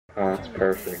Oh, that's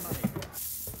perfect.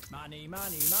 Money,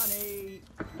 money, money.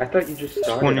 I thought you just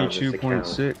started on this account.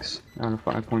 22.6 out of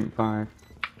 5.5.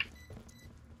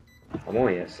 I'm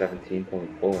only at 17.4.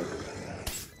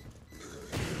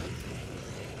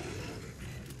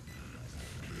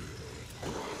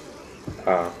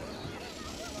 Oh.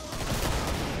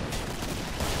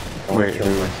 I want Wait, to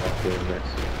kill myself doing this.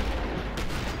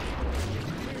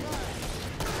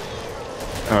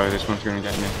 Oh, this one's gonna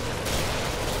get me.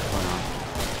 Oh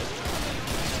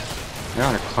no.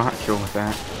 I got a clock kill with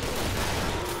that.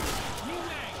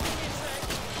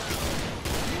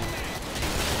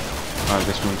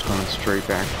 This one's going straight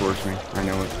back towards me. I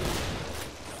know it.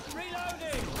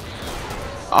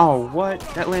 Oh, what?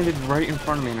 That landed right in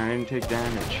front of me and I didn't take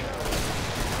damage.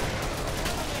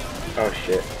 Oh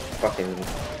shit. Fucking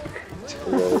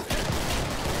explode.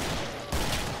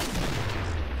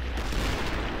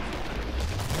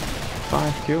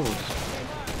 Five kills.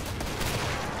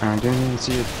 And I didn't even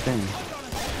see a thing.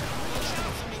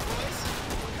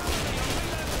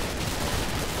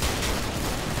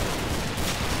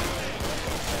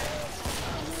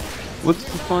 What's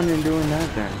the fun in doing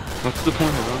that then? What's the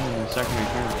point of running the second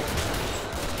account?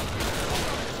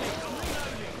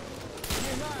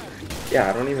 Yeah,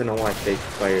 I don't even know why fake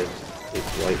players is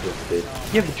whitelisted.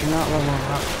 Yeah, but you're not leveling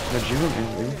up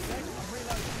legitimately.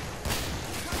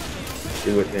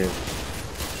 Do with him.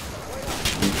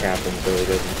 Decap him so he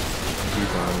doesn't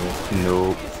keep on you.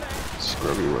 Nope.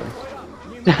 Scrubby way.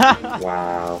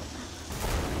 Wow.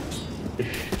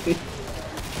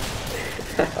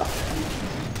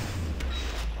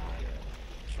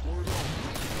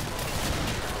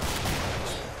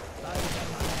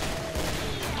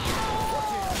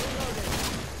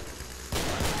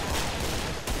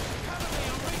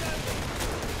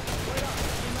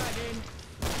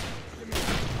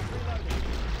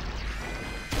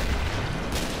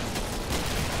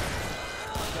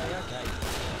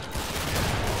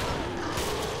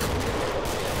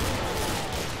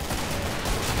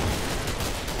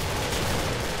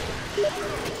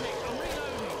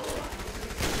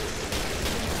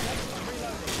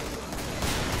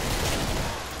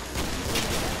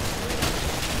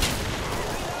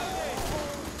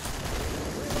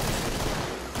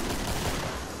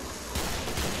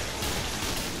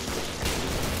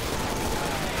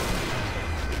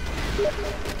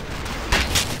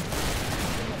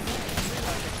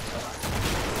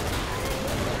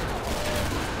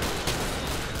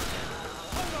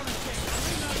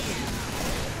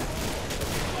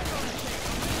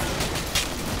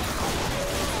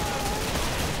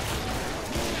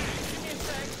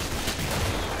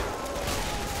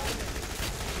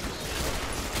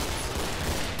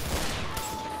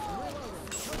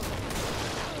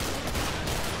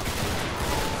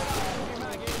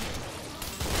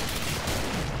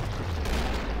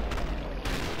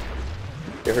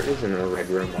 There isn't a red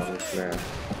room on this map.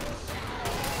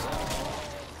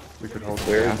 We could hold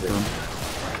Where the is it? bathroom.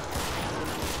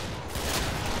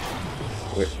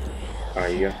 Where?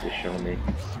 You have to show me.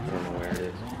 I don't know where it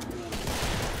is.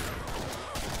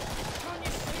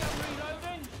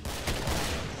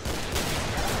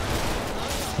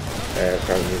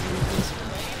 Probably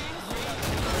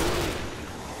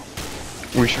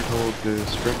We should hold the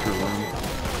stretcher room.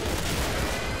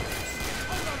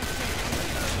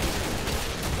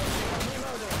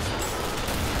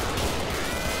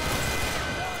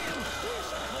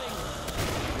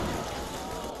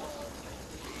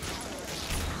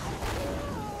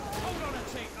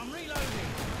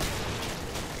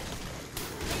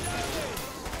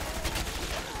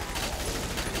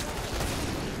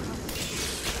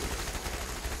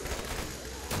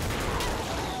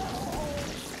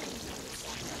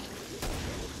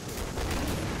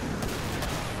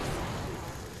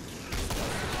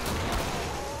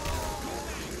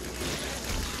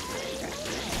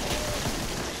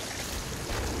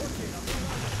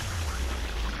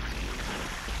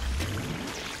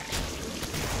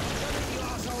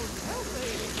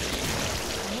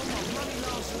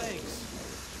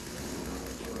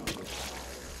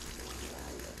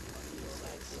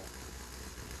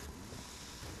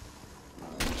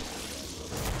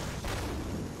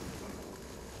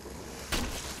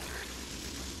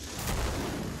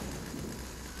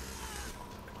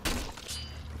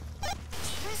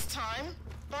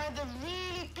 Buy the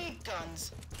really big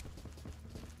guns.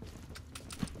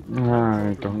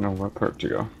 I don't know what perk to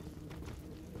go.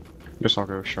 Guess I'll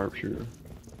go sharpshooter.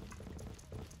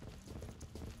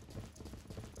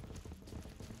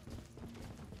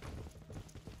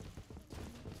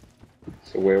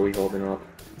 So where are we holding off?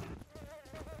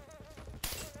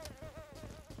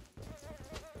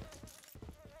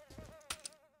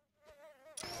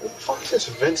 Who the fuck is this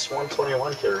Vince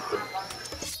 121 character?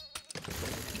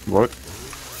 What?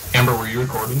 Amber, were you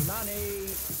recording? Money.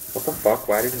 What the fuck?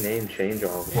 Why did the name change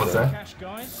all of a What's sudden? that? Cash,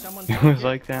 guys. Someone It was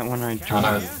like that when I I joined. don't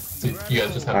know. So you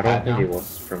guys just I have don't Pat think now? it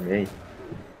was from me. You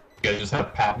guys just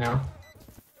have Pat now?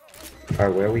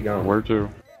 Alright, where are we going? Where to?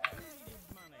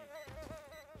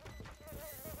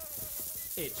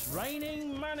 It's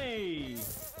raining money.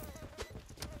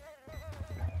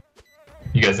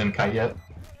 You guys in kite yet?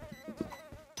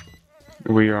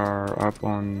 We are up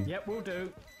on Yep, we'll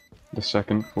do. the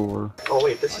second floor. Oh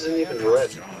wait, this isn't even red.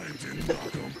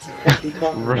 What are you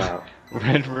talking Red, about?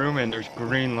 red room and there's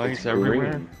green lights It's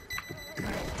everywhere. green.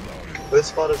 This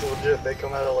spot is legit. They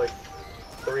come out of like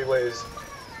 3 ways.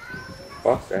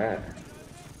 Fuck that.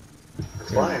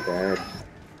 It's fine. Bad.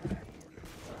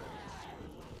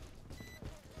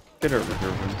 Get over here,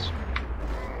 Vince.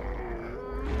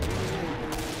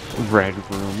 Red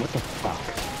room, what the fuck?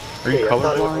 Are you Hey, I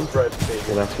thought it was colorblind? red. Well,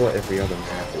 Baby. that's what every other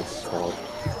map is called.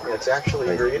 Yeah, it's actually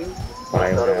Like, green.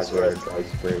 I thought it was red. Biohazard,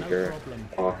 Icebreaker,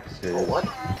 No Offices. Oh, what?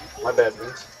 My bad,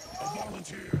 Vince.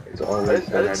 It's I always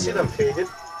didn't see them faded.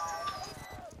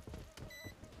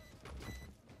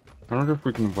 I wonder if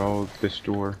we can weld this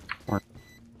door. Or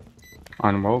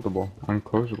unweldable,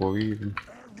 unclosable even.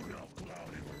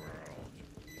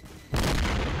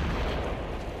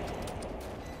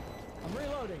 I'm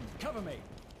reloading. Cover me.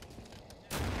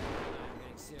 I'm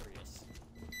getting serious.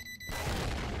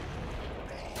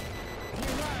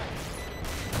 New mag.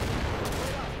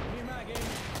 Wait up. New mag in.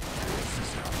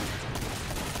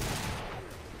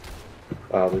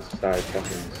 Wow, this side's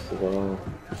fucking slow.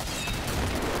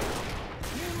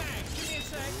 New mag. Give me a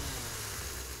sec.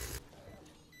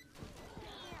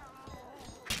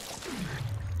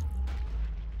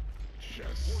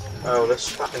 Oh, this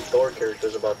fucking Thor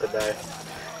character's about to die.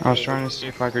 I was trying to see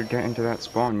if I could get into that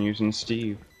spawn using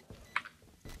Steve.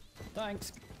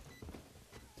 Thanks.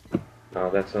 Oh,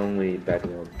 that's only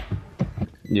bedroom.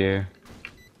 Yeah.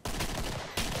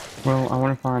 Well, I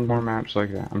want to find more maps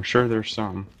like that. I'm sure there's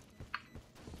some.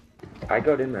 I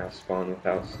got in that spawn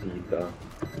without Steve though.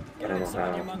 I don't know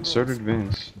how. So did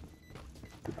Vince.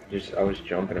 I was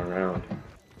jumping around.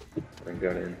 I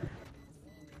got in.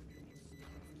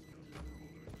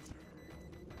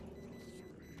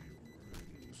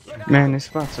 Man, this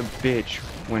spot's a bitch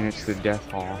when it's the Death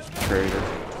Hall trader.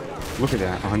 Look at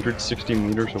that, 160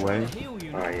 meters away. Heal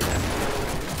you. Oh yeah.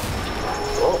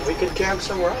 Well, we could camp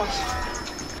somewhere else.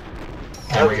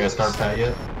 Amber, you guys start Pat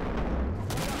yet?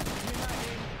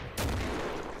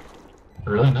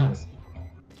 Really nice.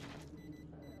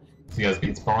 So you guys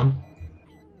beat spawn?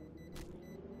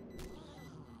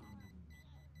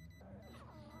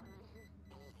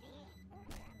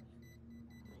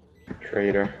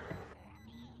 Trader.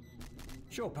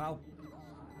 Sure, pal.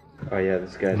 Oh yeah,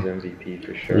 this guy's MVP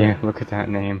for sure. Yeah, look at that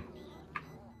name.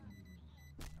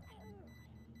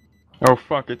 Oh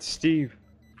fuck, it's Steve.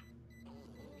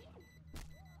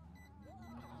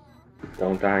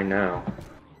 Don't die now.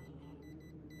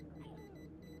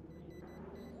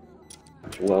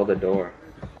 Just weld the door.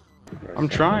 Or I'm something.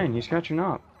 trying, he's catching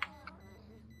up.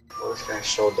 Well, this guy's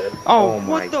so dead. Oh, Oh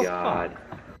my what the god.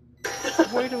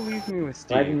 fuck? Way to leave me with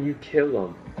Why Steve. didn't you kill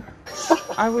him?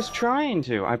 I was trying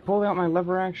to. I pulled out my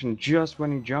lever action just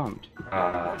when he jumped.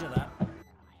 Roger that.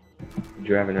 Did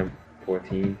you have an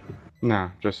M14? Nah,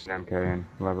 just an MK and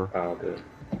lever. Oh, good.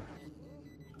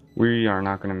 We are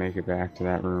not gonna make it back to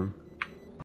that room.